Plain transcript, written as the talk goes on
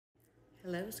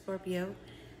Hello, Scorpio.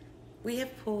 We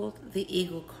have pulled the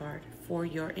Eagle card for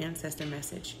your ancestor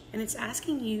message, and it's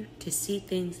asking you to see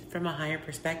things from a higher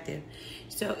perspective.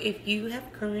 So if you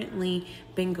have currently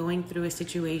been going through a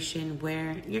situation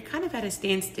where you're kind of at a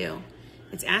standstill,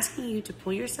 it's asking you to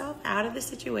pull yourself out of the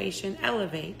situation,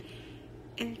 elevate,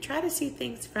 and try to see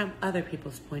things from other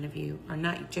people's point of view, or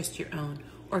not just your own,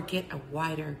 or get a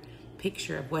wider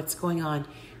picture of what's going on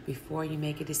before you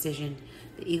make a decision.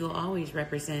 The eagle always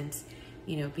represents,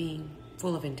 being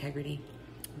full of integrity,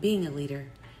 being a leader,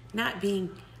 not being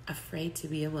afraid to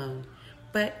be alone.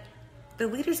 But the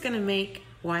leader's going to make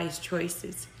wise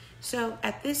choices. So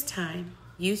at this time,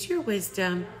 use your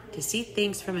wisdom to see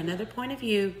things from another point of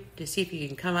view, to see if you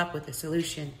can come up with a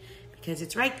solution, because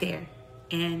it's right there.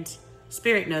 And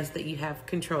Spirit knows that you have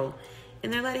control.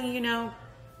 And they're letting you know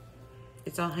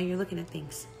it's all how you're looking at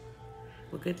things.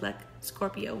 Well, good luck,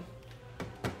 Scorpio.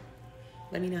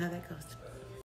 Let me know how that goes.